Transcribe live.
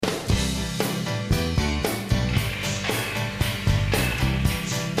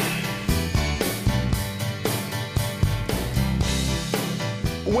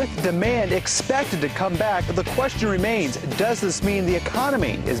with demand expected to come back, the question remains, does this mean the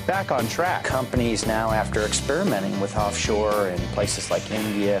economy is back on track? Companies now, after experimenting with offshore in places like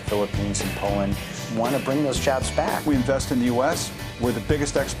India, Philippines, and Poland, want to bring those jobs back. We invest in the U.S. We're the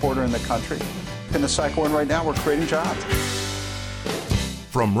biggest exporter in the country. In the cycle we're in right now, we're creating jobs.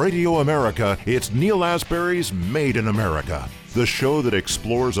 From Radio America, it's Neil Asbury's Made in America, the show that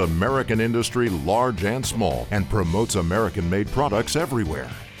explores American industry, large and small, and promotes American-made products everywhere.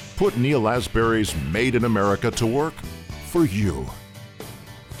 Put Neil Asbury's Made in America to work for you.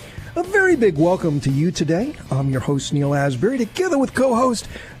 A very big welcome to you today. I'm your host, Neil Asbury, together with co-host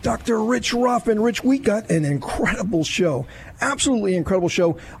Dr. Rich Ruff. And Rich, we got an incredible show, absolutely incredible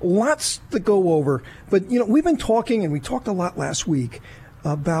show, lots to go over. But, we've been talking, and we talked a lot last week,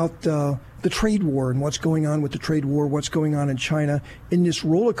 about the trade war and what's going on with the trade war, what's going on in China, in this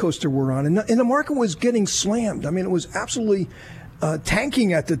roller coaster we're on. And the market was getting slammed. I mean, it was absolutely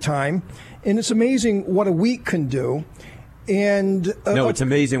tanking at the time. And it's amazing what a week can do. And no, it's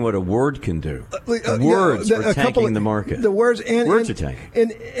amazing what a word can do. Words are tanking the market. The words are tanking.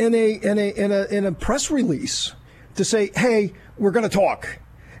 In a press release to say, hey, we're going to talk.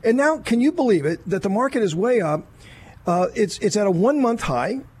 And now, can you believe it, that the market is way up? It's at a 1 month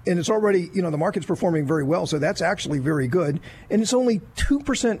high, and it's already, the market's performing very well, so that's actually very good. And it's only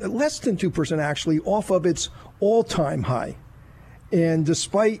 2%, less than 2% actually, off of its all-time high. And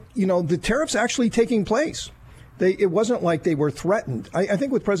despite, the tariffs actually taking place, it wasn't like they were threatened. I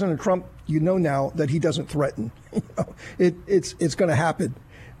think with President Trump, now that he doesn't threaten. It's going to happen,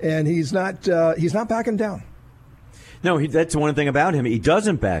 and he's not backing down. No, that's one thing about him. He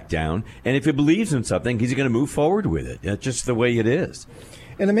doesn't back down, and if he believes in something, he's going to move forward with it. That's just the way it is.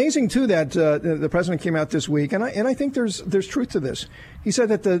 And amazing, too, that the president came out this week, and I think there's truth to this. He said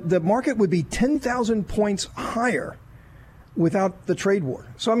that the market would be 10,000 points higher without the trade war.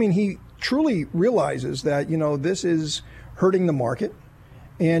 So, he truly realizes that, this is hurting the market,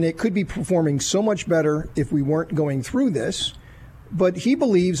 and it could be performing so much better if we weren't going through this. But he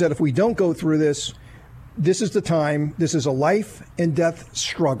believes that if we don't go through this, this is the time. This is a life and death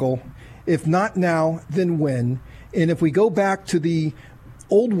struggle. If not now, then when? And if we go back to the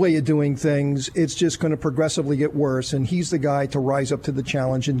old way of doing things, it's just going to progressively get worse. And he's the guy to rise up to the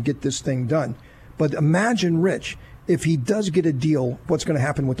challenge and get this thing done. But imagine, Rich, if he does get a deal, what's going to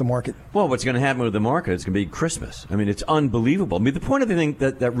happen with the market? Well, what's going to happen with the market is going to be Christmas. It's unbelievable. The point of the thing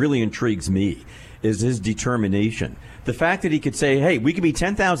that really intrigues me is his determination. The fact that he could say, hey, we could be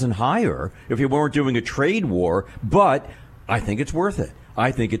 10,000 higher if we weren't doing a trade war, but I think it's worth it.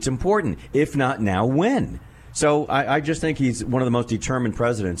 I think it's important. If not now, when? So I just think he's one of the most determined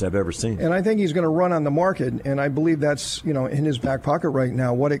presidents I've ever seen. And I think he's going to run on the market, and I believe that's, in his back pocket right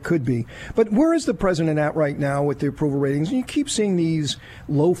now, what it could be. But where is the president at right now with the approval ratings? And you keep seeing these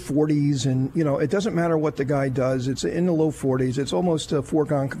low 40s, and, it doesn't matter what the guy does. It's in the low 40s. It's almost a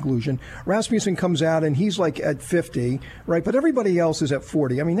foregone conclusion. Rasmussen comes out, and he's like at 50, right? But everybody else is at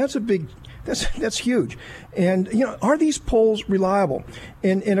 40. That's huge. And, are these polls reliable?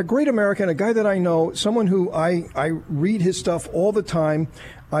 And a great American, a guy that I know, someone who I read his stuff all the time.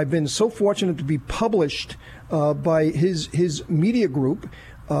 I've been so fortunate to be published by his media group,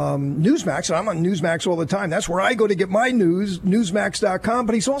 Newsmax, and I'm on Newsmax all the time. That's where I go to get my news, Newsmax.com.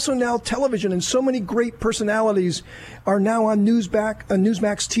 But he's also now television, and so many great personalities are now on Newsmax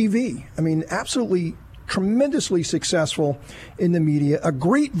TV. Absolutely tremendously successful in the media, a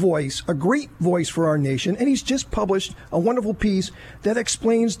great voice for our nation. And he's just published a wonderful piece that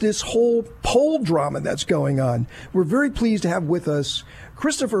explains this whole poll drama that's going on. We're very pleased to have with us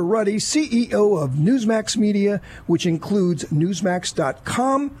Christopher Ruddy, CEO of Newsmax Media, which includes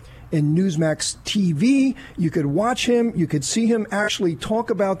Newsmax.com and Newsmax TV. You could watch him. You could see him actually talk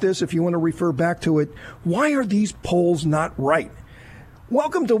about this if you want to refer back to it. Why are these polls not right?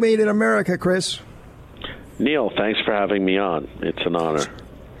 Welcome to Made in America, Chris. Neil, thanks for having me on. It's an honor.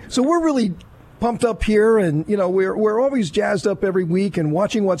 So we're really pumped up here, and we're always jazzed up every week and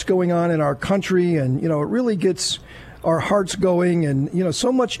watching what's going on in our country, and it really gets our hearts going, and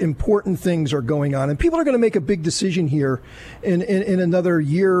so much important things are going on, and people are going to make a big decision here in another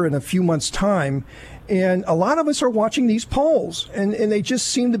year and a few months' time. And a lot of us are watching these polls, and they just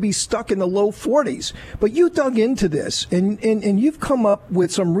seem to be stuck in the low 40s. But you dug into this, and you've come up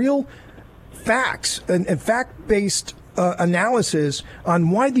with some real facts and fact-based analysis on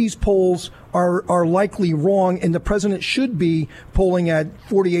why these polls are likely wrong, and the president should be polling at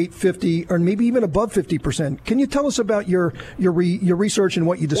 48, 50, or maybe even above 50%. Can you tell us about your research and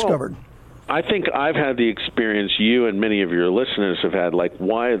what you discovered? I think I've had the experience you and many of your listeners have had, like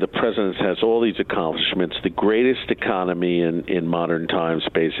why the president has all these accomplishments, the greatest economy in modern times,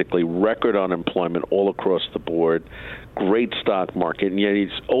 basically, record unemployment all across the board, great stock market, and yet he's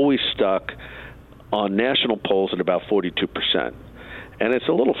always stuck on national polls at about 42%. And it's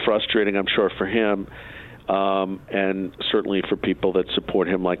a little frustrating, I'm sure, for him, and certainly for people that support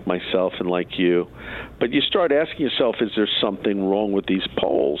him like myself and like you. But you start asking yourself, is there something wrong with these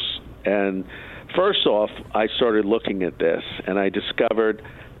polls? And first off, I started looking at this, and I discovered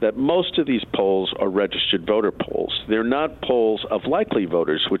that most of these polls are registered voter polls. They're not polls of likely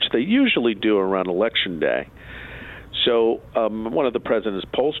voters, which they usually do around Election Day. So one of the president's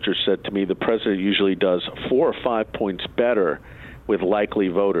pollsters said to me the president usually does 4 or 5 points better with likely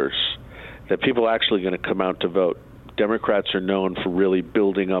voters, that people are actually going to come out to vote. Democrats are known for really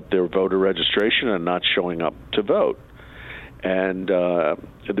building up their voter registration and not showing up to vote. And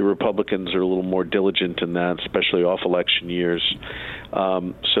the Republicans are a little more diligent in that, especially off election years.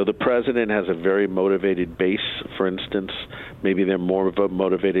 So the president has a very motivated base, for instance. Maybe they're more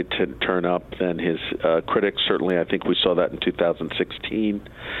motivated to turn up than his critics. Certainly, I think we saw that in 2016.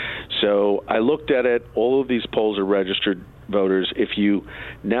 So I looked at it. All of these polls are registered voters. If you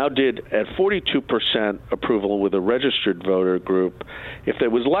now did at 42% approval with a registered voter group, if it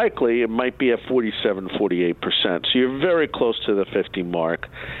was likely, it might be at 47, 48%. So you're very close to the 50 mark.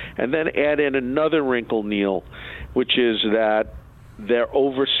 And then add in another wrinkle, Neil, which is that they're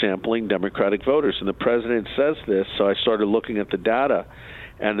oversampling Democratic voters. And the president says this, so I started looking at the data.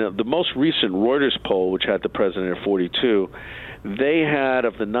 And the most recent Reuters poll, which had the president at 42, they had,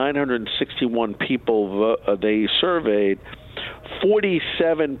 of the 961 people they surveyed,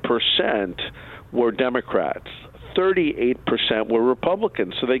 47% were Democrats. 38% were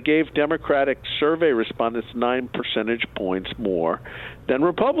Republicans. So they gave Democratic survey respondents 9 percentage points more than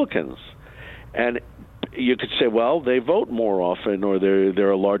Republicans. And you could say, well, they vote more often, or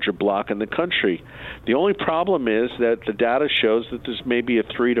they're a larger bloc in the country. The only problem is that the data shows that there's maybe a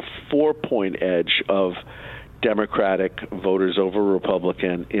 3 to 4 point edge of Democratic voters over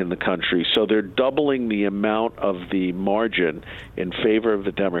Republican in the country. So they're doubling the amount of the margin in favor of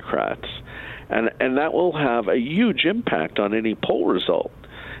the Democrats. And that will have a huge impact on any poll result.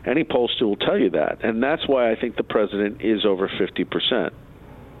 Any pollster will tell you that. And that's why I think the president is over 50%.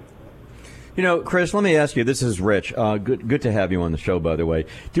 You know, Chris, let me ask you, this is Rich. Good to have you on the show, by the way.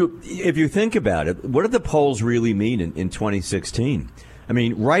 If you think about it, what did the polls really mean in 2016? I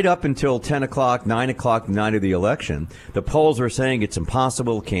mean, right up until 10 o'clock, 9 o'clock, the night of the election, the polls were saying it's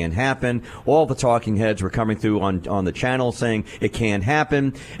impossible, can't happen. All the talking heads were coming through on the channel saying it can't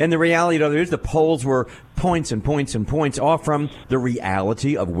happen. And the reality of it is the polls were points and points and points off from the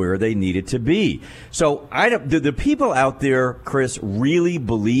reality of where they needed to be. So do the people out there, Chris, really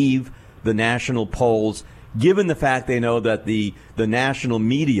believe the national polls, given the fact they know that the national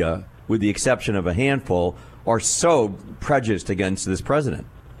media, with the exception of a handful, are so prejudiced against this president?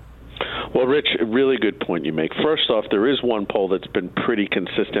 Well, Rich, a really good point you make. First off, there is one poll that's been pretty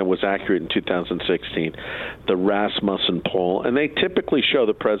consistent, was accurate in 2016, the Rasmussen poll, and they typically show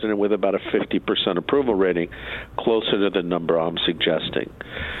the president with about a 50% approval rating, closer to the number I'm suggesting.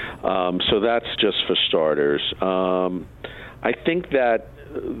 So that's just for starters. I think that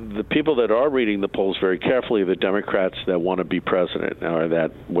the people that are reading the polls very carefully are the Democrats that want to be president or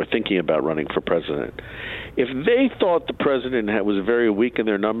that were thinking about running for president. If they thought the president was very weak in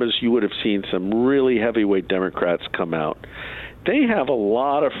their numbers, you would have seen some really heavyweight Democrats come out. They have a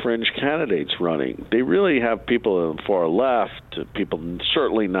lot of fringe candidates running. They really have people on the far left, people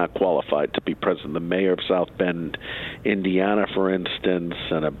certainly not qualified to be president. The mayor of South Bend, Indiana, for instance,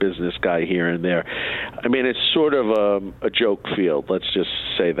 and a business guy here and there. I mean, it's sort of a joke field, let's just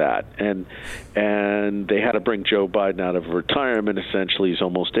say that. And they had to bring Joe Biden out of retirement, essentially. He's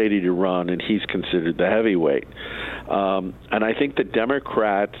almost 80 to run, and he's considered the heavyweight. And I think the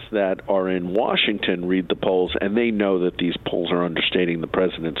Democrats that are in Washington read the polls, and they know that these polls are understating the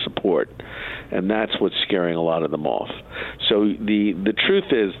president's support, and that's what's scaring a lot of them off. So the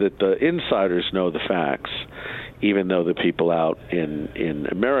truth is that the insiders know the facts, even though the people out in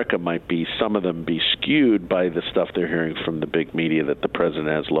America might be, some of them be skewed by the stuff they're hearing from the big media that the president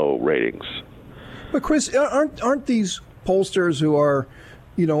has low ratings. But Chris, aren't these pollsters who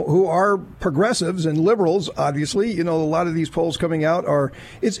are progressives and liberals, obviously, a lot of these polls coming out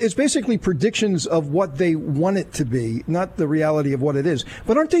it's basically predictions of what they want it to be, not the reality of what it is.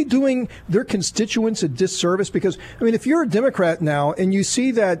 But aren't they doing their constituents a disservice? Because, I mean, if you're a Democrat now and you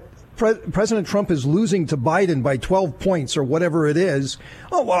see that President Trump is losing to Biden by 12 points or whatever it is,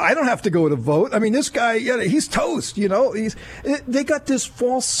 oh, well, I don't have to go to vote. I mean, this guy, he's toast, They got this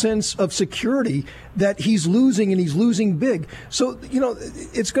false sense of security that he's losing and he's losing big. So,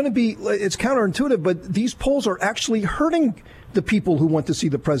 it's going to be, it's counterintuitive, but these polls are actually hurting the people who want to see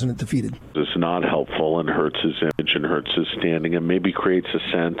the president defeated. It's not helpful and hurts his image and hurts his standing and maybe creates a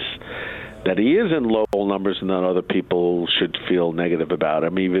sense that he is in low numbers and that other people should feel negative about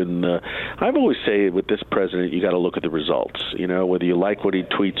him. Even I've always say with this president, you got to look at the results. Whether you like what he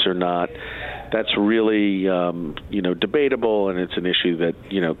tweets or not, that's really debatable, and it's an issue that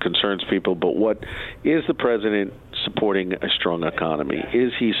concerns people. But what is the president supporting a strong economy?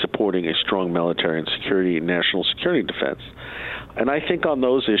 Is he supporting a strong military and security, national security defense? And I think on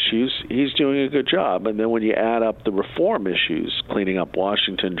those issues, he's doing a good job. And then when you add up the reform issues, cleaning up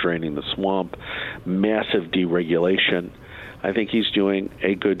Washington, draining the swamp, massive deregulation, I think he's doing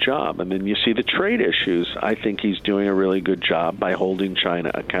a good job. And then you see the trade issues. I think he's doing a really good job by holding China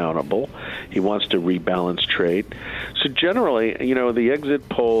accountable. He wants to rebalance trade. So generally, the exit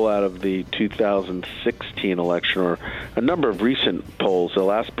poll out of the 2016 election, or a number of recent polls, they'll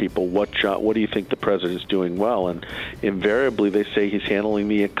ask people, what do you think the president's doing well? And invariably they say he's handling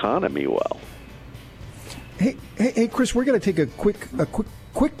the economy well. Hey, Chris, we're going to take a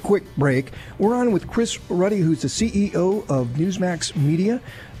quick break. We're on with Chris Ruddy, who's the CEO of Newsmax Media.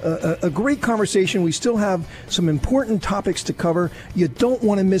 A great conversation. We still have some important topics to cover. You don't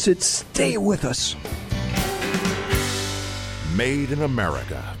want to miss it. Stay with us. Made in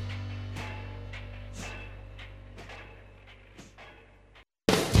America.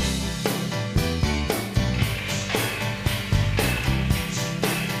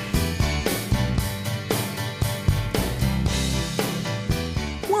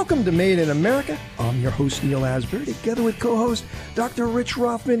 Welcome to Made in America. I'm your host, Neil Asbury, together with co-host Dr. Rich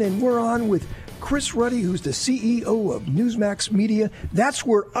Rothman, and we're on with Chris Ruddy, who's the CEO of Newsmax Media. That's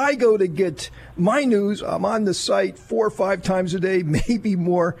where I go to get my news. I'm on the site 4 or 5 times a day, maybe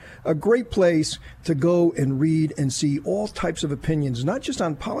more. A great place to go and read and see all types of opinions, not just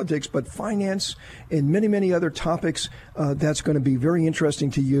on politics, but finance and many, many other topics. That's going to be very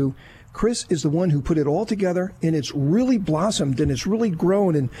interesting to you. Chris is the one who put it all together, and it's really blossomed and it's really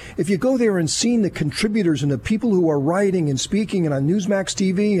grown. And if you go there and seen the contributors and the people who are writing and speaking and on Newsmax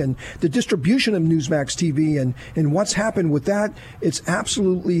TV and the distribution of Newsmax TV and what's happened with that, it's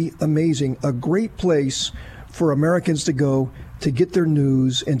absolutely amazing. A great place for Americans to go to get their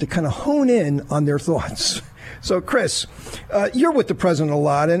news and to kind of hone in on their thoughts. So, Chris, you're with the president a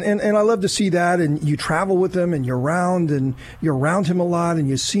lot, and I love to see that, and you travel with him, and you're around him a lot, and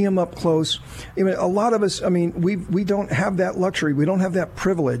you see him up close. I mean, a lot of us, we don't have that luxury. We don't have that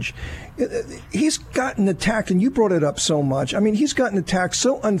privilege. He's gotten attacked, and you brought it up so much. I mean, he's gotten attacked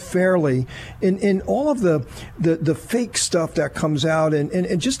so unfairly in all of the fake stuff that comes out,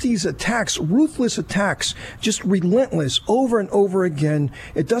 and just these attacks, ruthless attacks, just relentless over and over again.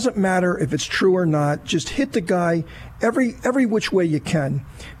 It doesn't matter if it's true or not. Just hit the guy every which way you can.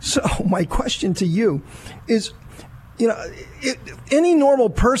 So my question to you is, any normal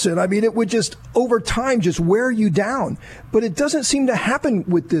person, it would just over time just wear you down. But it doesn't seem to happen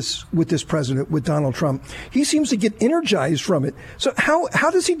with this president, with Donald Trump. He seems to get energized from it. So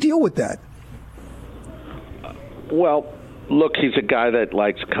how does he deal with that? Well, look, he's a guy that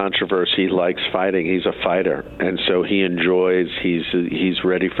likes controversy, likes fighting. He's a fighter, and so he enjoys. He's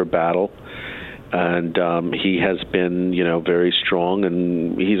ready for battle. And he has been, very strong,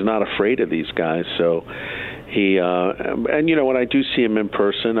 and he's not afraid of these guys. So he, when I do see him in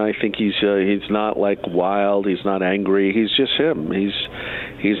person, I think he's not like wild. He's not angry. He's just him.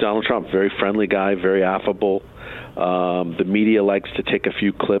 He's Donald Trump, very friendly guy, very affable. The media likes to take a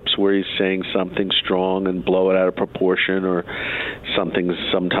few clips where he's saying something strong and blow it out of proportion, or something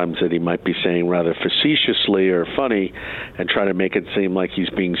sometimes that he might be saying rather facetiously or funny, and try to make it seem like he's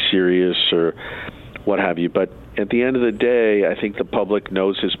being serious or what have you. But at the end of the day, I think the public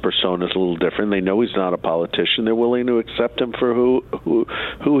knows his persona is a little different. They know he's not a politician. They're willing to accept him for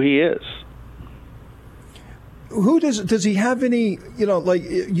who he is. Who does he have any, like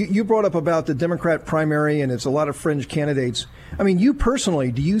you brought up about the Democrat primary, and it's a lot of fringe candidates. I mean, you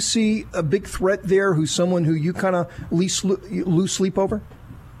personally, do you see a big threat there who's someone who you kind of lose sleep over?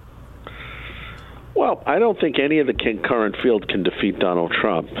 Well, I don't think any of the current field can defeat Donald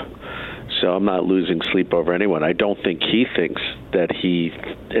Trump. So I'm not losing sleep over anyone. I don't think he thinks that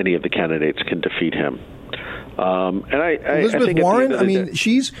any of the candidates can defeat him. Elizabeth Warren,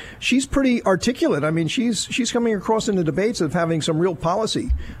 she's pretty articulate. She's coming across in the debates of having some real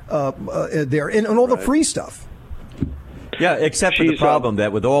policy there, and all the free stuff. Yeah, except for the problem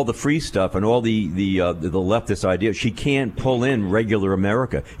that with all the free stuff and all the leftist ideas, she can't pull in regular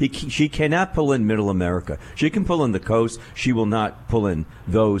America. She cannot pull in middle America. She can pull in the coast. She will not pull in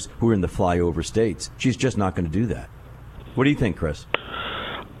those who are in the flyover states. She's just not going to do that. What do you think, Chris?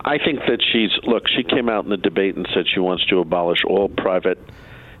 I think that she came out in the debate and said she wants to abolish all private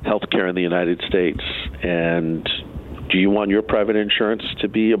health care in the United States. And do you want your private insurance to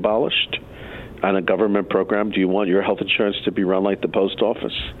be abolished on a government program? Do you want your health insurance to be run like the post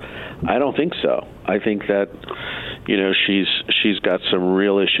office? I don't think so. I think that, she's got some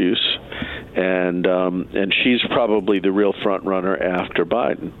real issues, and she's probably the real front runner after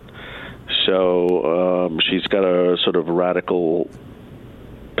Biden. So she's got a sort of radical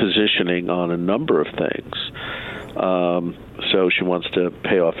positioning on a number of things. So she wants to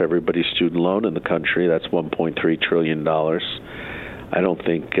pay off everybody's student loan in the country. That's $1.3 trillion. I don't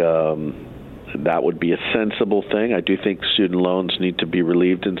think that would be a sensible thing. I do think student loans need to be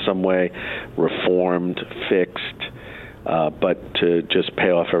relieved in some way, reformed, fixed. But to just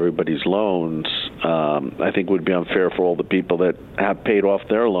pay off everybody's loans, I think would be unfair for all the people that have paid off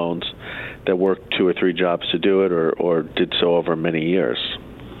their loans, that worked 2 or 3 jobs to do it, or did so over many years.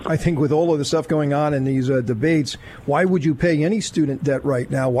 I think with all of the stuff going on in these debates, why would you pay any student debt right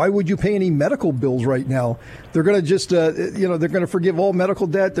now? Why would you pay any medical bills right now? They're going to just, they're going to forgive all medical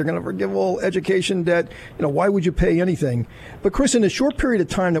debt. They're going to forgive all education debt. Why would you pay anything? But Chris, in the short period of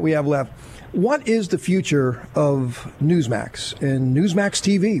time that we have left, what is the future of Newsmax and Newsmax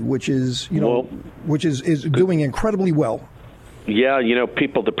TV, which is, which is doing incredibly well? Yeah,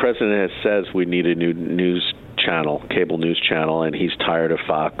 the president says we need a new news channel, cable news channel, and he's tired of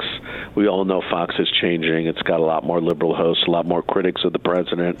Fox. We all know Fox is changing. It's got a lot more liberal hosts, a lot more critics of the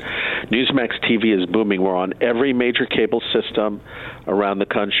president. Newsmax TV is booming. We're on every major cable system around the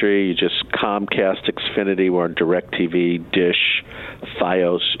country. You just Comcast, Xfinity, we're on DirecTV, Dish,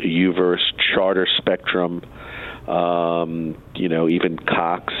 Fios, Uverse, Charter, Spectrum. Even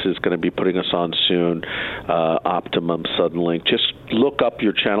Cox is going to be putting us on soon. Optimum, Suddenlink. Just look up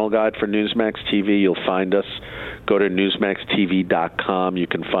your channel guide for Newsmax TV. You'll find us. Go to newsmaxtv.com. You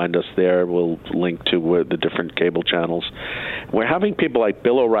can find us there. We'll link to the different cable channels. We're having people like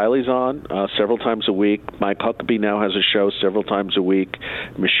Bill O'Reilly's on several times a week. Mike Huckabee now has a show several times a week.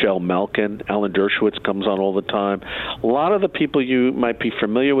 Michelle Malkin. Alan Dershowitz comes on all the time. A lot of the people you might be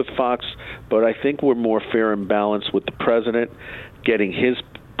familiar with Fox, but I think we're more fair and balanced with the president, getting his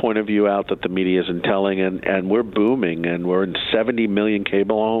point of view out that the media isn't telling, and we're booming, and we're in 70 million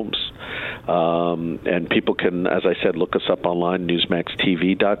cable homes. And people can, as I said, look us up online,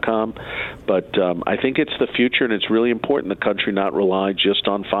 newsmaxtv.com. But I think it's the future, and it's really important the country not rely just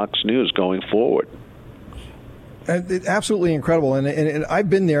on Fox News going forward. Absolutely incredible, and I've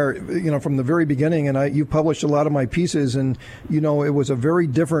been there, from the very beginning. And you published a lot of my pieces, and it was a very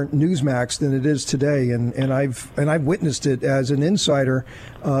different Newsmax than it is today. And I've witnessed it as an insider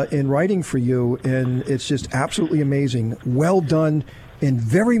in writing for you, and it's just absolutely amazing. Well done, and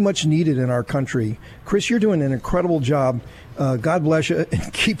very much needed in our country. Chris, you're doing an incredible job. God bless you,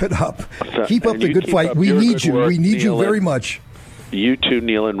 and keep it up. Keep up the good fight. We need you. We need you very much. You too,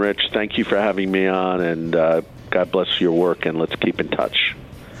 Neil and Rich. Thank you for having me on, and God bless your work, and let's keep in touch.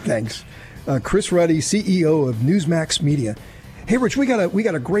 Thanks. Chris Ruddy, CEO of Newsmax Media. Hey, Rich, we got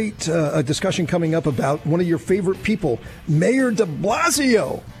a great discussion coming up about one of your favorite people, Mayor de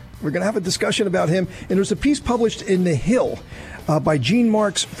Blasio. We're going to have a discussion about him. And there's a piece published in The Hill by Gene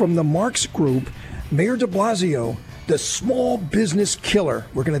Marks from the Marks Group, Mayor de Blasio, the small business killer.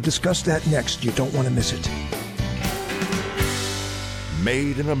 We're going to discuss that next. You don't want to miss it.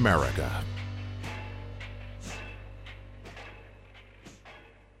 Made in America.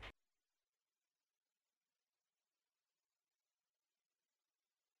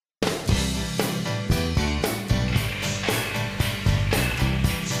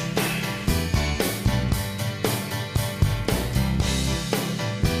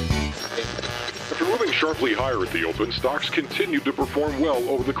 Sharply higher at the open, stocks continued to perform well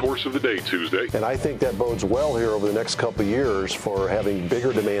over the course of the day Tuesday. And I think that bodes well here over the next couple of years for having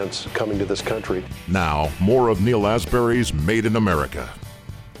bigger demands coming to this country. Now, more of Neil Asbury's Made in America.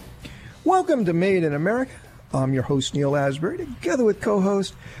 Welcome to Made in America. I'm your host, Neil Asbury, together with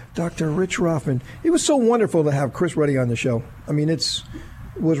co-host Dr. Rich Rothman. It was so wonderful to have Chris Ruddy on the show. I mean, it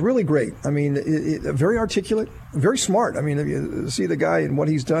was really great. I mean, very articulate, very smart. I mean, if you see the guy and what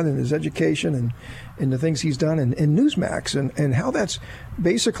he's done in his education and the things he's done in Newsmax and how that's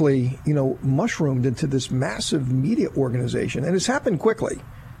basically, mushroomed into this massive media organization. And it's happened quickly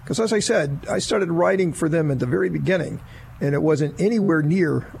because, as I said, I started writing for them at the very beginning. and it wasn't anywhere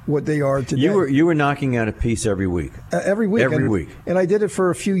near what they are today. You were knocking out a piece every week. Every week. Every week. And I did it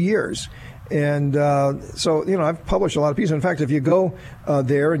for a few years. And so, I've published a lot of pieces. In fact, if you go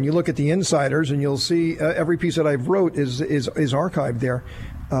there and you look at the insiders, and you'll see every piece that I've wrote is archived there.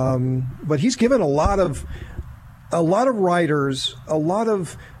 But he's given a lot of writers,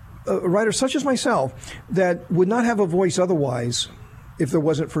 writers such as myself, that would not have a voice otherwise if there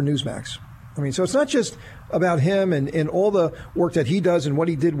wasn't for Newsmax. I mean, so it's not just about him and all the work that he does and what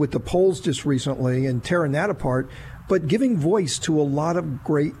he did with the polls just recently and tearing that apart, but giving voice to a lot of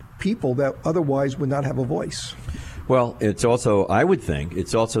great people that otherwise would not have a voice. Well, it's also, I would think,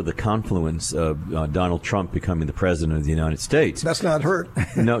 it's also the confluence of Donald Trump becoming the president of the United States. That's not hurt.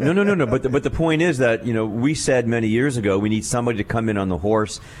 No. But the point is that, we said many years ago we need somebody to come in on the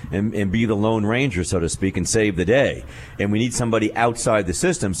horse and be the Lone Ranger, so to speak, and save the day. And we need somebody outside the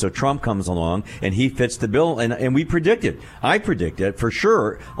system. So Trump comes along and he fits the bill. And we predicted, I predicted for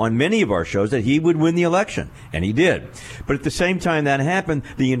sure on many of our shows that he would win the election. And he did. But at the same time that happened,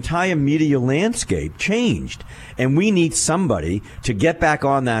 the entire media landscape changed. And we need somebody to get back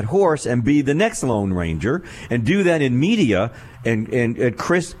on that horse and be the next Lone Ranger and do that in media. And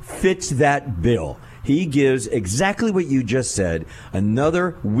Chris fits that bill. He gives exactly what you just said,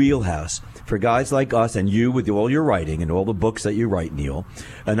 another wheelhouse for guys like us and you with all your writing and all the books that you write, Neil,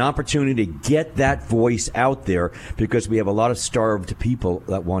 an opportunity to get that voice out there because we have a lot of starved people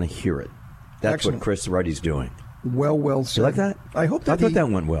that want to hear it. That's Excellent. What Chris Ruddy's doing. Well said. You like that? I hope that I thought that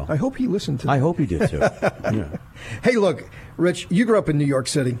went well. I hope he listened to that. I hope he did, too. Yeah. Hey, look, Rich, you grew up in New York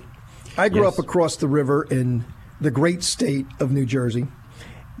City. I grew up across the river in the great state of New Jersey.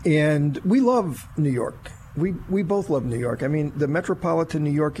 And we love New York. We both love New York. I mean, the metropolitan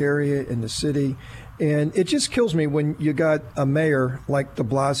New York area and the city. And it just kills me when you got a mayor like de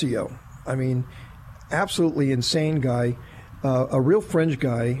Blasio. I mean, absolutely insane guy, a real fringe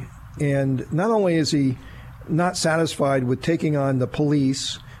guy. And not only is he not satisfied with taking on the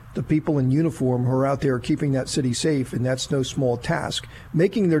police, the people in uniform who are out there keeping that city safe, and that's no small task,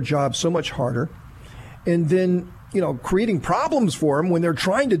 making their job so much harder, and then, creating problems for them when they're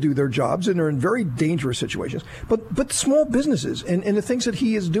trying to do their jobs and they're in very dangerous situations. But small businesses and the things that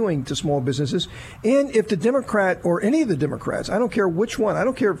he is doing to small businesses. And if the Democrat or any of the Democrats, I don't care which one, I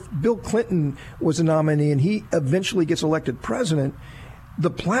don't care if Bill Clinton was a nominee and he eventually gets elected president, the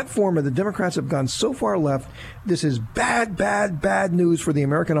platform of the Democrats have gone so far left. This is bad news for the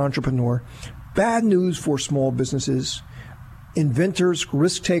American entrepreneur, bad news for small businesses, inventors,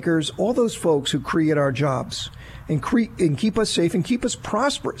 risk takers, all those folks who create our jobs and keep us safe and keep us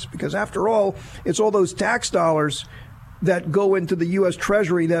prosperous. Because after all, it's all those tax dollars that go into the U.S.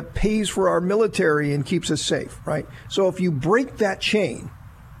 Treasury that pays for our military and keeps us safe, right? So if you break that chain,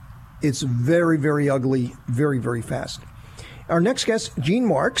 it's very, very ugly, very, very fast. Our next guest, Gene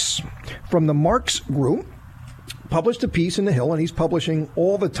Marks from the Marks Group, published a piece in The Hill, and he's publishing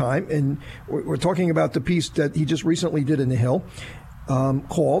all the time. And we're talking about the piece that he just recently did in The Hill,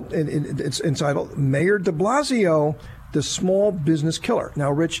 called, and it's entitled, Mayor de Blasio, the Small Business Killer.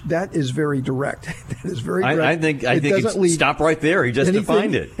 Now, Rich, that is very direct. That is very direct. I think it's stop right there. He just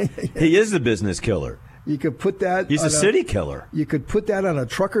defined it. He is the business killer. You could put that. He's a city killer. You could put that on a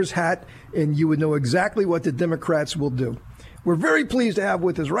trucker's hat, and you would know exactly what the Democrats will do. We're very pleased to have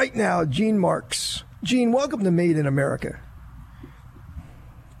with us right now Gene Marks. Gene, welcome to Made in America.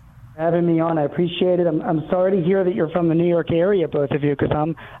 Having me on, I appreciate it. I'm sorry to hear that you're from the New York area, both of you, because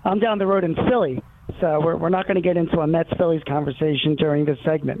I'm down the road in Philly. So we're not going to get into a Mets-Phillies conversation during this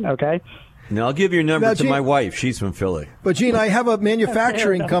segment, okay? Now, I'll give your number to my wife. She's from Philly. But, Gene, I have a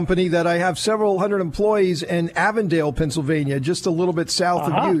manufacturing company that I have several hundred employees in Avondale, Pennsylvania, just a little bit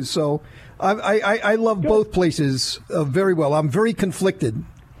south of you. So I love both places very well. I'm very conflicted.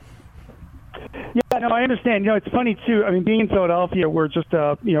 Yeah, no, I understand. It's funny, too. I mean, being in Philadelphia, we're just,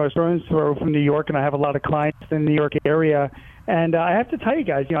 a stone's throw from New York, and I have a lot of clients in the New York area. And I have to tell you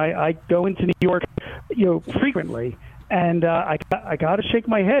guys, I go into New York, frequently. And I got to shake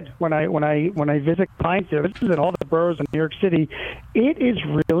my head when I visit clients here. This is in all the boroughs in New York City. It is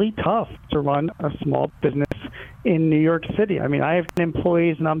really tough to run a small business in New York City. I mean, I have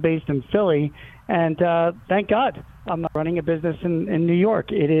employees, and I'm based in Philly, and thank God I'm not running a business in New York.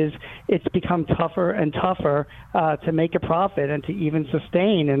 It's become tougher and tougher to make a profit and to even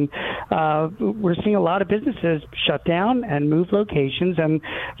sustain. And we're seeing a lot of businesses shut down and move locations. And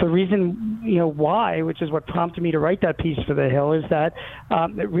the reason, why, which is what prompted me to write that piece for The Hill, is that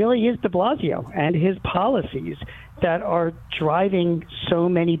it really is de Blasio and his policies that are driving so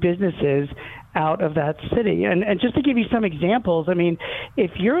many businesses out of that city. And just to give you some examples, I mean,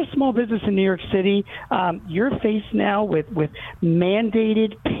 if you're a small business in New York City, you're faced now with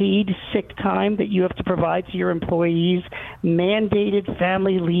mandated paid sick time that you have to provide to your employees, mandated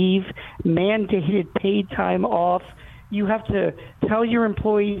family leave, mandated paid time off. You have to tell your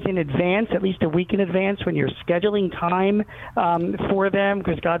employees in advance, at least a week in advance, when you're scheduling time for them,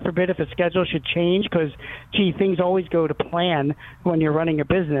 because God forbid if a schedule should change, because, gee, things always go to plan when you're running a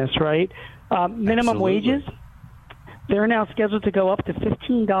business, right? Minimum wages, they're now scheduled to go up to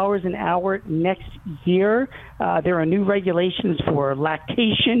 $15 an hour next year. There are new regulations for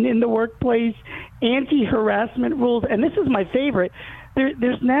lactation in the workplace, anti-harassment rules, and this is my favorite.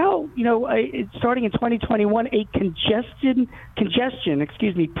 There's now, starting in 2021, a congestion,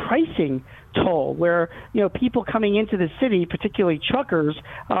 pricing toll where, people coming into the city, particularly truckers,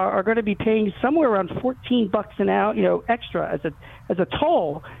 are going to be paying somewhere around $14 an hour, extra as a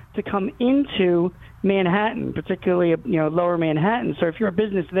toll to come into Manhattan, particularly, lower Manhattan. So if you're a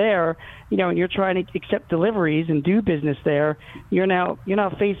business there, and you're trying to accept deliveries and do business there, you're now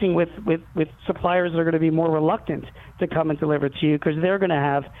facing with suppliers that are going to be more reluctant to come and deliver to you because they're going to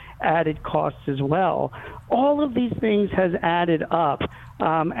have added costs as well. All of these things has added up.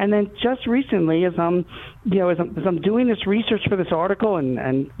 And then just recently, as I'm doing this research for this article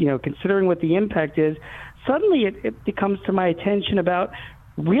and considering what the impact is, suddenly it comes to my attention about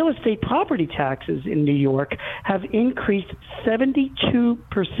real estate property taxes in New York have increased 72%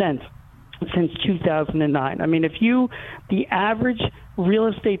 since 2009. I mean, the average real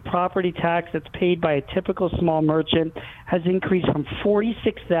estate property tax that's paid by a typical small merchant has increased from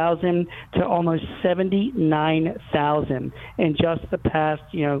 $46,000 to almost $79,000 in just the past,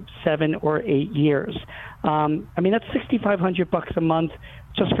 7 or 8 years. I mean, that's $6,500 a month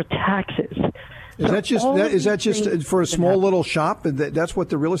just for taxes. Is that just for a small little shop? That's what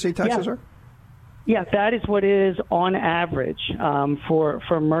the real estate taxes are? Yeah, that is what it is on average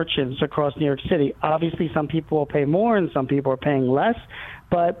for merchants across New York City. Obviously, some people will pay more and some people are paying less,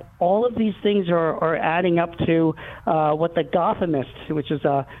 but all of these things are adding up to what the Gothamist, which is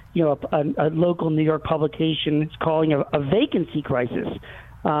a local New York publication, is calling a vacancy crisis.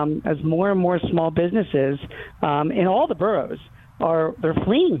 As more and more small businesses in all the boroughs they're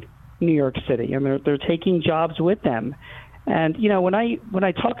fleeing New York City, and they're taking jobs with them. And when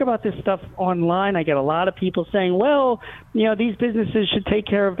I talk about this stuff online, I get a lot of people saying, well, these businesses should take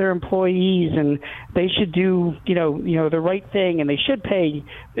care of their employees and they should do the right thing, and they should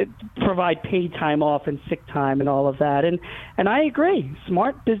provide paid time off and sick time and all of that. And I agree.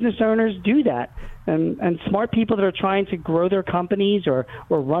 Smart business owners do that. And smart people that are trying to grow their companies or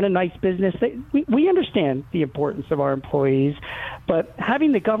run a nice business, we understand the importance of our employees, but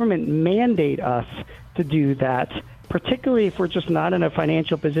having the government mandate us to do that, particularly if we're just not in a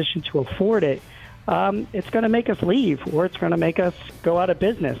financial position to afford it, it's going to make us leave, or it's going to make us go out of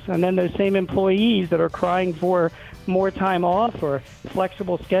business. And then those same employees that are crying for more time off or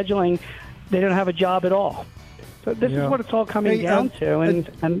flexible scheduling, they don't have a job at all. So this is what it's all coming down to, and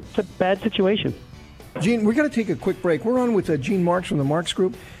it's a bad situation. Gene, we're going to take a quick break. We're on with Gene Marks from the Marks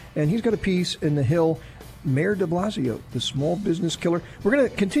Group, and he's got a piece in The Hill, Mayor de Blasio, the small business killer. We're going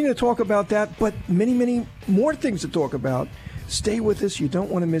to continue to talk about that, but many, many more things to talk about. Stay with us. You don't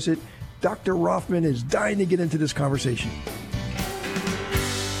want to miss it. Dr. Rothman is dying to get into this conversation.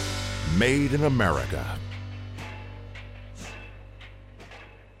 Made in America.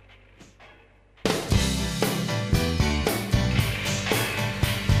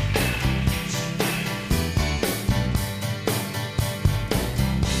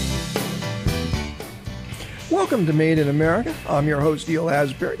 Welcome to Made in America. I'm your host, Neil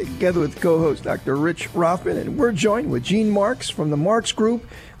Asbury, together with co-host Dr. Rich Rothman, and we're joined with Gene Marks from the Marks Group.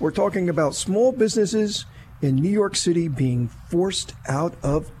 We're talking about small businesses in New York City being forced out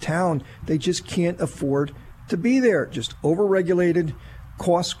of town. They just can't afford to be there. Just overregulated,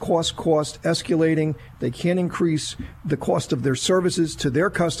 cost escalating. They can't increase the cost of their services to their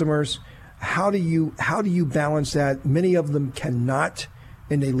customers. How do you balance that? Many of them cannot,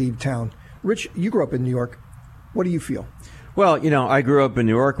 and they leave town. Rich, you grew up in New York. What do you feel? Well, I grew up in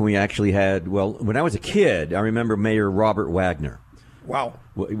New York, and we actually had, when I was a kid, I remember Mayor Robert Wagner. Wow.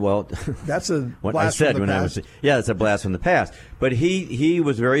 Well, that's a blast I said from the when past. It's a blast from the past. But he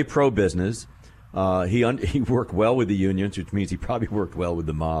was very pro-business. He worked well with the unions, which means he probably worked well with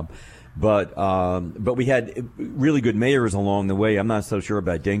the mob. But we had really good mayors along the way. I'm not so sure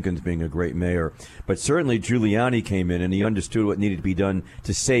about Dinkins being a great mayor, but certainly Giuliani came in and he understood what needed to be done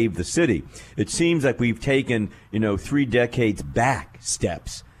to save the city. It seems like we've taken 3 decades back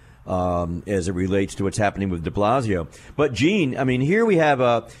steps as it relates to what's happening with de Blasio. But, Gene, I mean, here we have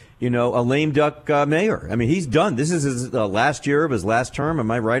a lame duck mayor. I mean, he's done. This is his last year of his last term. Am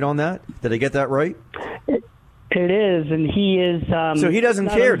I right on that? Did I get that right? It is, and he is. So he doesn't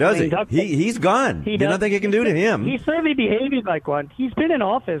care, does he? He's gone. There's nothing you can do to him. He's certainly behaving like one. He's been in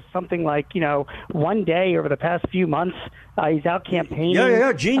office something like, one day over the past few months. He's out campaigning.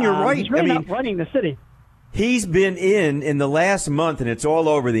 Yeah, Gene, you're right. He's really not running the city. He's been in the last month, and it's all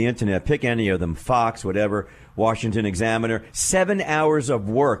over the internet. Pick any of them, Fox, whatever, Washington Examiner. 7 hours of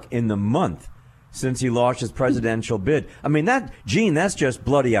work in the month since he launched his presidential bid. I mean, Gene, that's just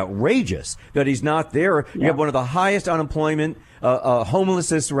bloody outrageous that he's not there. You have one of the highest unemployment,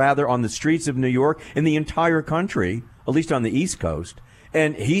 homelessness rather, on the streets of New York in the entire country, at least on the East Coast.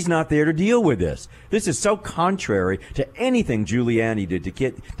 And he's not there to deal with this. This is so contrary to anything Giuliani did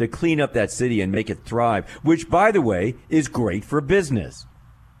to clean up that city and make it thrive, which, by the way, is great for business.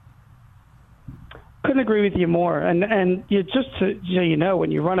 Couldn't agree with you more. And just so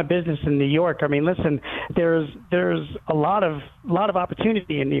when you run a business in New York, I mean, listen, there's a lot of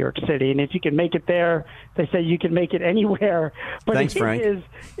opportunity in New York City, and if you can make it there, they say you can make it anywhere. But Thanks, Frank.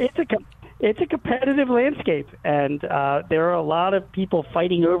 It's a competitive landscape, and there are a lot of people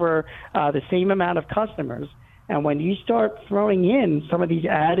fighting over the same amount of customers. And when you start throwing in some of these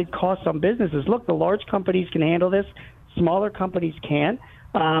added costs on businesses, look, the large companies can handle this, smaller companies can't.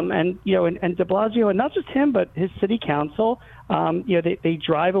 And de Blasio, and not just him, but his city council, they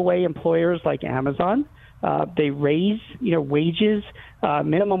drive away employers like Amazon. They raise, wages,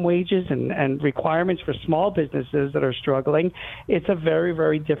 minimum wages and requirements for small businesses that are struggling. It's a very,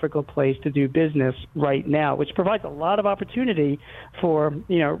 very difficult place to do business right now, which provides a lot of opportunity for,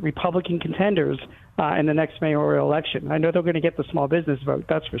 Republican contenders in the next mayoral election. I know they're going to get the small business vote,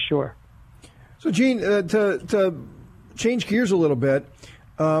 that's for sure. So, Gene, to change gears a little bit,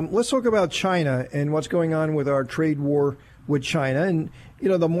 let's talk about China and what's going on with our trade war with China. And,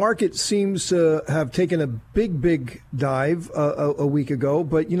 the market seems to have taken a big dive a week ago.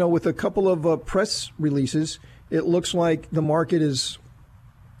 But, with a couple of press releases, it looks like the market is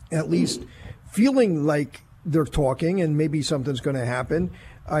at least feeling like they're talking and maybe something's going to happen.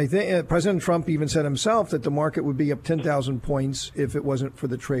 I think President Trump even said himself that the market would be up 10,000 points if it wasn't for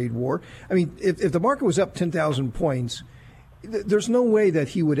the trade war. I mean, if the market was up 10,000 points, there's no way that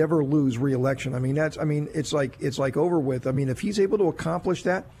he would ever lose re-election. I mean, it's like over with. I mean, if he's able to accomplish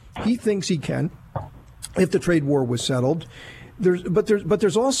that, he thinks he can. If the trade war was settled,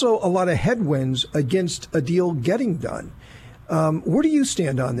 there's also a lot of headwinds against a deal getting done. Where do you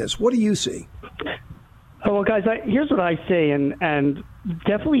stand on this? What do you see? Oh, well, guys, here's what I see, and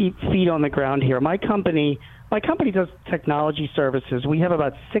definitely feet on the ground here. My company does technology services. We have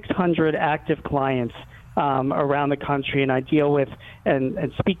about 600 active clients around the country, and I deal with and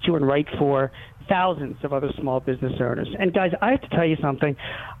speak to and write for thousands of other small business owners. And guys, I have to tell you something.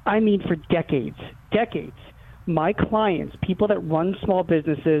 I mean, for decades, my clients, people that run small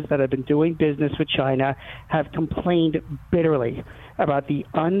businesses that have been doing business with China, have complained bitterly about the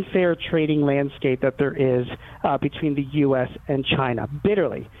unfair trading landscape that there is between the U.S. and China,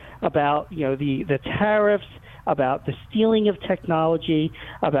 bitterly about the tariffs, about the stealing of technology,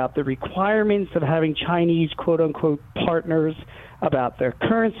 about the requirements of having Chinese quote-unquote partners, about their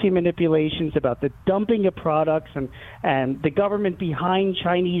currency manipulations, about the dumping of products and the government behind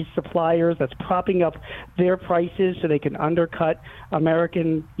Chinese suppliers that's propping up their prices so they can undercut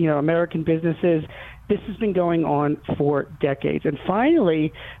American businesses. This has been going on for decades. And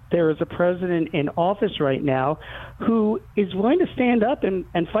finally, there is a president in office right now who is willing to stand up and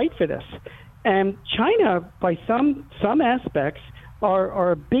fight for this. And China, by some aspects,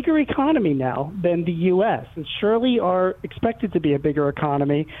 are a bigger economy now than the U.S. and surely are expected to be a bigger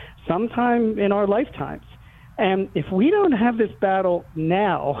economy sometime in our lifetimes. And if we don't have this battle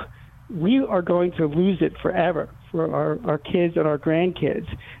now, we are going to lose it forever for our kids and our grandkids.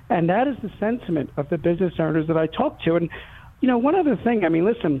 And that is the sentiment of the business owners that I talk to. And, one other thing, I mean,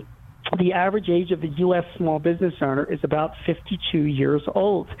 listen, the average age of the U.S. small business owner is about 52 years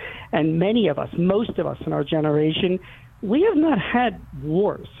old. And many of us, most of us in our generation, we have not had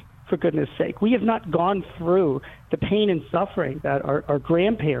wars, for goodness sake. We have not gone through the pain and suffering that our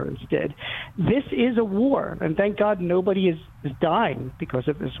grandparents did. This is a war, and thank God nobody is dying because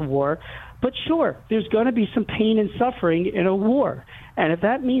of this war. But sure, there's going to be some pain and suffering in a war. And if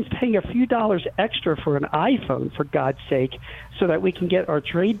that means paying a few dollars extra for an iPhone, for God's sake, so that we can get our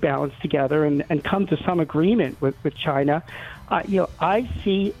trade balance together and come to some agreement with China, I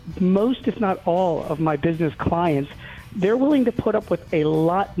see most, if not all, of my business clients, they're willing to put up with a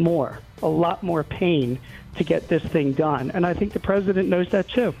lot more pain to get this thing done. And I think the president knows that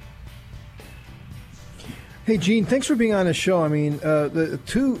too. Hey, Gene, thanks for being on the show. I mean, the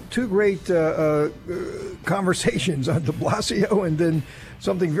two great conversations on de Blasio and then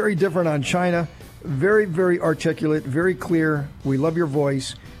something very different on China. Very, very articulate, very clear. We love your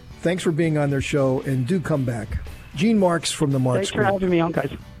voice. Thanks for being on their show, and do come back. Gene Marks from the Marks Thanks for having me on,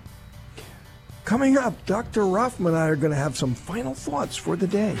 guys. Coming up, Dr. Rothman and I are going to have some final thoughts for the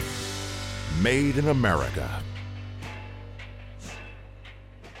day. Made in America.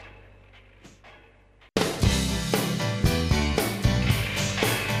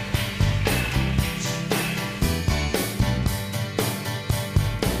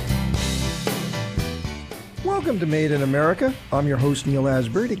 Welcome to Made in America. I'm your host, Neil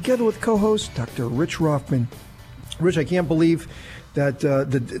Asbury, together with co-host Dr. Rich Rothman. Rich, I can't believe that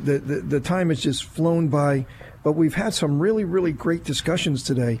the time has just flown by, but we've had some really, really great discussions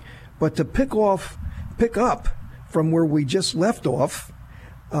today. But to pick up from where we just left off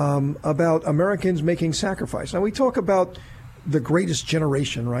about Americans making sacrifice. Now, we talk about the greatest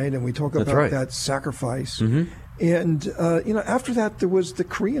generation, right? And we talk about that sacrifice. Mm-hmm. And, after that, there was the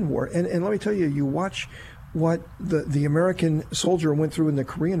Korean War. And let me tell you, you watch what the American soldier went through in the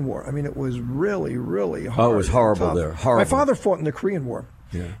Korean War. I mean, it was really, really hard. Oh, it was horrible there. Horrible. My father fought in the Korean War.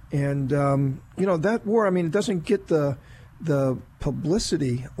 Yeah. And, that war, I mean, it doesn't get the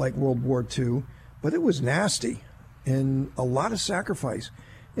publicity like World War II, but it was nasty and a lot of sacrifice.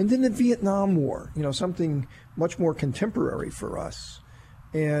 And then the Vietnam War, something much more contemporary for us.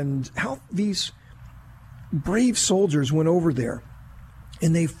 And how these brave soldiers went over there.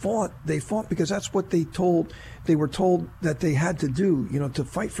 And they fought because that's what they were told that they had to do, to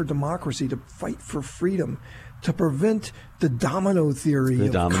fight for democracy, to fight for freedom, to prevent the domino theory, the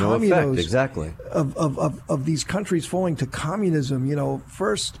domino effect, exactly, of these countries falling to communism.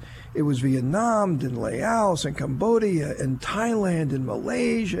 First it was Vietnam, then Laos and Cambodia and Thailand and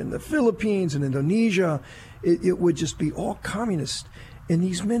Malaysia and the Philippines and Indonesia. It would just be all communist. And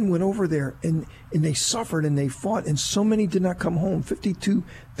these men went over there and they suffered and they fought, and so many did not come home.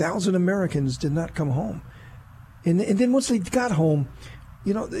 52,000 Americans did not come home. And then once they got home,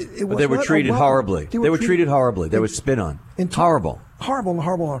 but they were treated horribly. They were treated horribly. They were spit on. Horrible.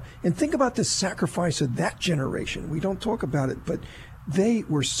 Horrible. And think about the sacrifice of that generation. We don't talk about it, but they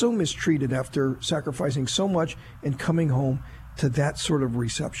were so mistreated after sacrificing so much and coming home to that sort of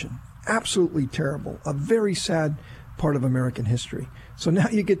reception. Absolutely terrible. A very sad part of American history. So now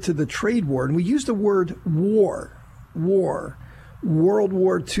you get to the trade war, and we use the word war, World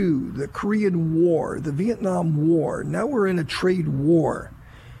War II, the Korean War, the Vietnam War. Now we're in a trade war.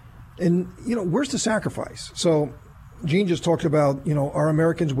 And, where's the sacrifice? So Gene just talked about, are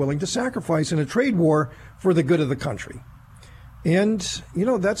Americans willing to sacrifice in a trade war for the good of the country? And,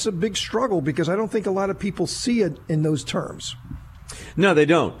 that's a big struggle because I don't think a lot of people see it in those terms. No, they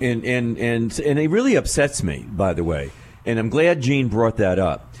don't. And it really upsets me, by the way. And I'm glad Gene brought that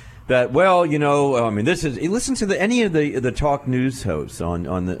up. That, listen to any of the talk news hosts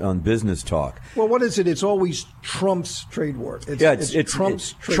on Business Talk. Well, what is it? It's always Trump's trade war. It's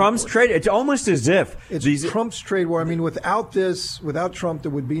Trump's trade. It's almost as if it's Trump's trade war. I mean, without Trump,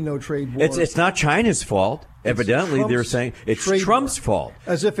 there would be no trade war. It's not China's fault. Evidently, they're saying it's Trump's fault.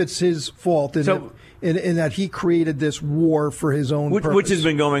 As if it's his fault. In that he created this war for his own purpose. Which has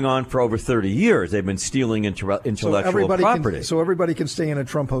been going on for over 30 years. They've been stealing intellectual property. So everybody can stay in a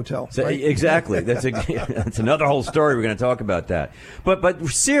Trump hotel. Right? Exactly. That's another whole story. We're going to talk about that. But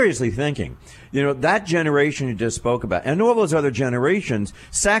seriously thinking, that generation you just spoke about, and all those other generations,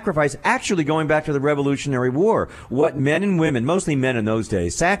 sacrifice, actually going back to the Revolutionary War, what men and women, mostly men in those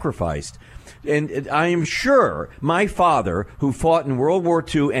days, sacrificed. And I am sure my father, who fought in World War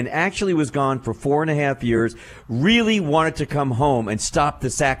II and actually was gone for 4.5 years, really wanted to come home and stop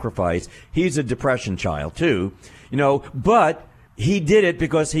the sacrifice. He's a Depression child, too, but he did it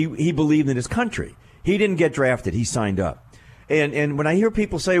because he believed in his country. He didn't get drafted. He signed up. And when I hear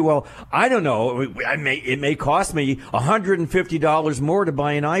people say, well, I don't know, it may cost me $150 more to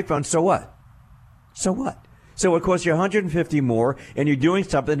buy an iPhone, so what? So what? So it costs you $150 more, and you're doing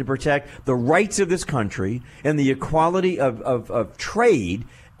something to protect the rights of this country and the equality of trade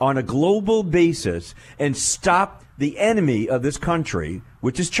on a global basis and stop the enemy of this country,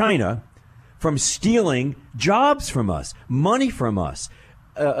 which is China, from stealing jobs from us, money from us,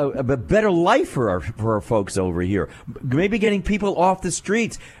 a better life for our folks over here, maybe getting people off the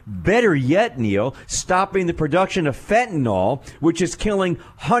streets. Better yet, Neil, stopping the production of fentanyl, which is killing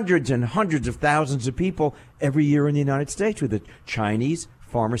hundreds and hundreds of thousands of people every year in the United States with a Chinese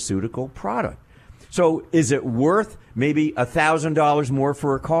pharmaceutical product. So is it worth maybe $1,000 more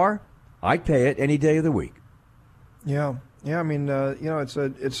for a car? I'd pay it any day of the week. Yeah. Yeah, I mean,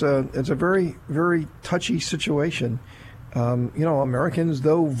 it's a very, very touchy situation. Americans,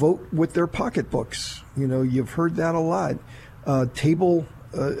 though, vote with their pocketbooks. You've heard that a lot. Tabletop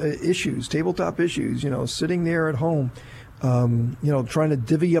issues, sitting there at home, trying to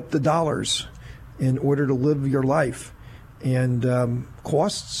divvy up the dollars in order to live your life. And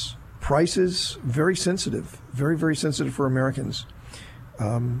costs, prices, very sensitive, very, very sensitive for Americans.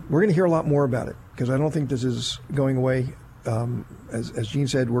 We're going to hear a lot more about it because I don't think this is going away. As Gene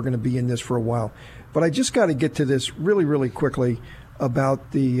said, we're going to be in this for a while. But I just got to get to this really, really quickly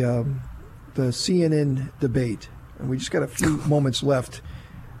about the CNN debate. And we just got a few moments left.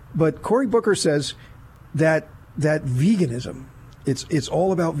 But Cory Booker says that veganism, it's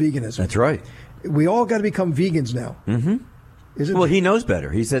all about veganism. That's right. We all got to become vegans now. Mm-hmm. Well, he knows better.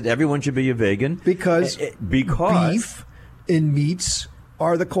 He said everyone should be a vegan. Because beef and meats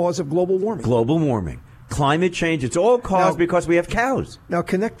are the cause of global warming. Global warming. Climate change. It's all caused because we have cows. Now,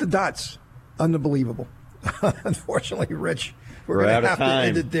 connect the dots. Unbelievable. Unfortunately, Rich, we're going to have to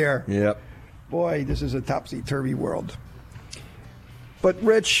end it there. Yep. Boy, this is a topsy-turvy world. But,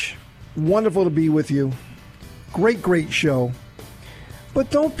 Rich, wonderful to be with you. Great, great show. But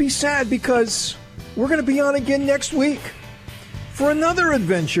don't be sad because we're going to be on again next week for another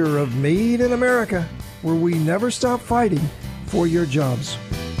adventure of Made in America, where we never stop fighting for your jobs.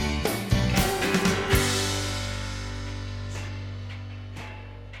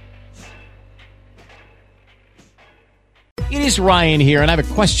 It is Ryan here, and I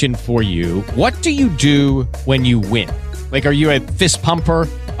have a question for you. What do you do when you win? Like, are you a fist pumper,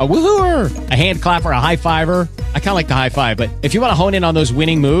 a woohooer, a hand clapper, a high fiver? I kind of like the high five, but if you want to hone in on those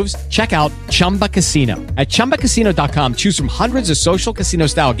winning moves, check out Chumba Casino. At ChumbaCasino.com, choose from hundreds of social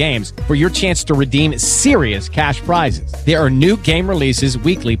casino-style games for your chance to redeem serious cash prizes. There are new game releases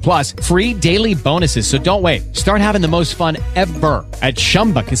weekly, plus free daily bonuses, so don't wait. Start having the most fun ever at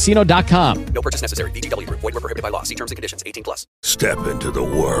ChumbaCasino.com. No purchase necessary. VGW Group. Void where prohibited by law. See terms and conditions. 18+. Step into the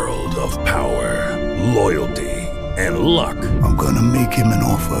world of power, loyalty, and luck. I'm going to make him an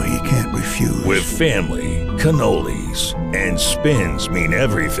offer he can't refuse. With family, cannolis, and spins mean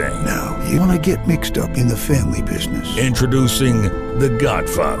everything. Now, you want to get mixed up in the family business. Introducing The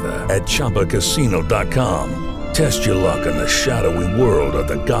Godfather at ChumbaCasino.com. Test your luck in the shadowy world of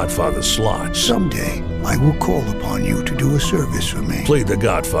The Godfather slot. Someday, I will call upon you to do a service for me. Play The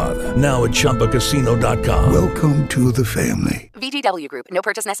Godfather, now at ChumbaCasino.com. Welcome to the family. VGW Group. No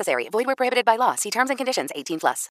purchase necessary. Void where prohibited by law. See terms and conditions. 18+.